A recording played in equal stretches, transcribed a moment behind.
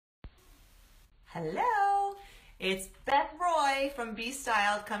Hello, it's Beth Roy from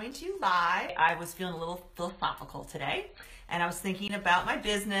B.Styled coming to you live. I was feeling a little philosophical today, and I was thinking about my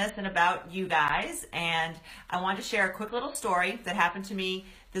business and about you guys, and I wanted to share a quick little story that happened to me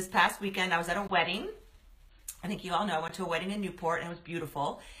this past weekend. I was at a wedding. I think you all know I went to a wedding in Newport, and it was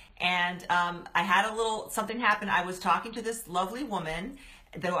beautiful. And I had a little something happen. I was talking to this lovely woman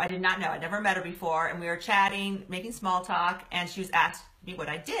that I did not know. I'd never met her before, and we were chatting, making small talk, and she was asked me what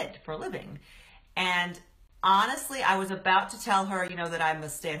I did for a living. And honestly, I was about to tell her, that I'm a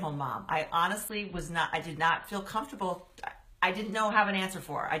stay-at-home mom. I honestly I did not feel comfortable. I didn't know how to have an answer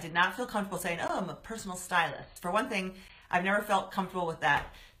for her. I did not feel comfortable saying, oh, I'm a personal stylist. For one thing, I've never felt comfortable with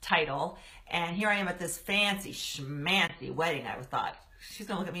that title. And here I am at this fancy schmancy wedding. I thought, she's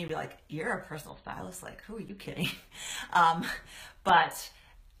going to look at me and be like, you're a personal stylist? Like, who are you kidding? But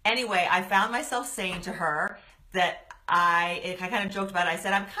anyway, I found myself saying to her that I kind of joked about it. I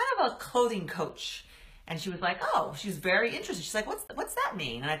said, I'm kind of a clothing coach. And she was like, oh, she was very interested. She's like, what's that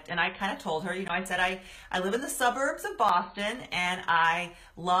mean? And I kind of told her, I said, I live in the suburbs of Boston, and I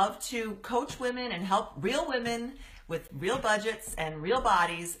love to coach women and help real women with real budgets and real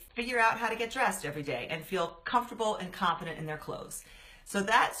bodies figure out how to get dressed every day and feel comfortable and confident in their clothes. So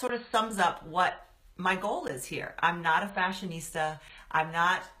that sort of sums up what my goal is here. I'm not a fashionista. I'm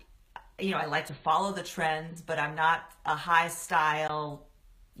not, I like to follow the trends, but I'm not a high style,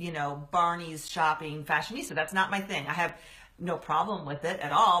 Barney's shopping fashionista. That's not my thing. I have no problem with it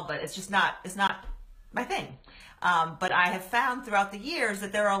at all, but it's not my thing. But I have found throughout the years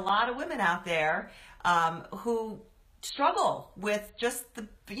that there are a lot of women out there who struggle with just the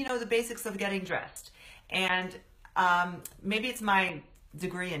basics of getting dressed. And maybe it's my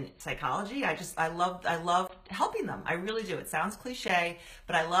degree in psychology. I love helping them. I really do. It sounds cliche,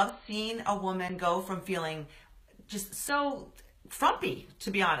 but I love seeing a woman go from feeling just so frumpy,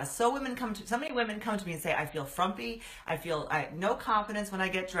 to be honest. So many women come to me and say, I feel frumpy. I have no confidence when I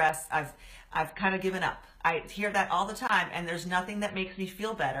get dressed. I've kind of given up. I hear that all the time, and there's nothing that makes me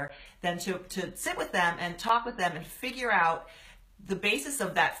feel better than to sit with them and talk with them and figure out the basis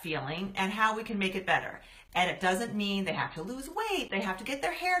of that feeling and how we can make it better. And it doesn't mean they have to lose weight, they have to get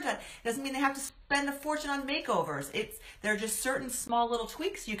their hair done. It doesn't mean they have to spend a fortune on makeovers. There are just certain small little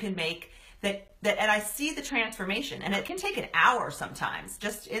tweaks you can make that and I see the transformation, and it can take an hour sometimes,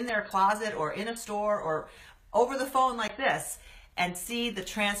 just in their closet or in a store or over the phone like this, and see the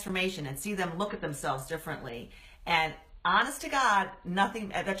transformation and see them look at themselves differently. And honest to God,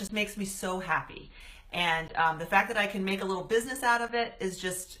 that just makes me so happy. And the fact that I can make a little business out of it is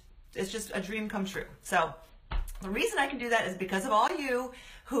just a dream come true. So the reason I can do that is because of all you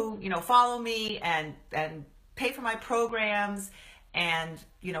who, follow me and pay for my programs and,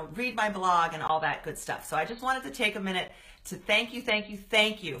 read my blog and all that good stuff. So I just wanted to take a minute to thank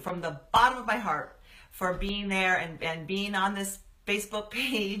you from the bottom of my heart for being there and being on this Facebook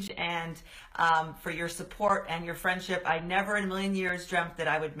page, and for your support and your friendship. I never in a million years dreamt that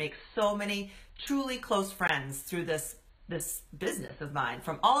I would make so many truly close friends through this business of mine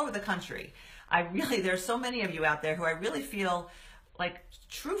from all over the country. There's so many of you out there who I really feel like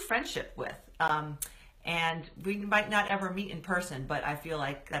true friendship with. And we might not ever meet in person, but I feel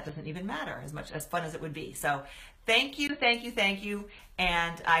like that doesn't even matter as much as fun as it would be. So thank you.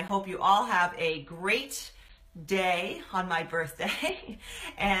 And I hope you all have a great day on my birthday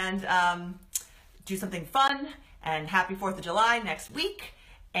and do something fun, and happy 4th of July next week,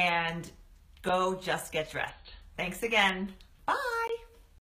 and go just get dressed. Thanks again. Bye.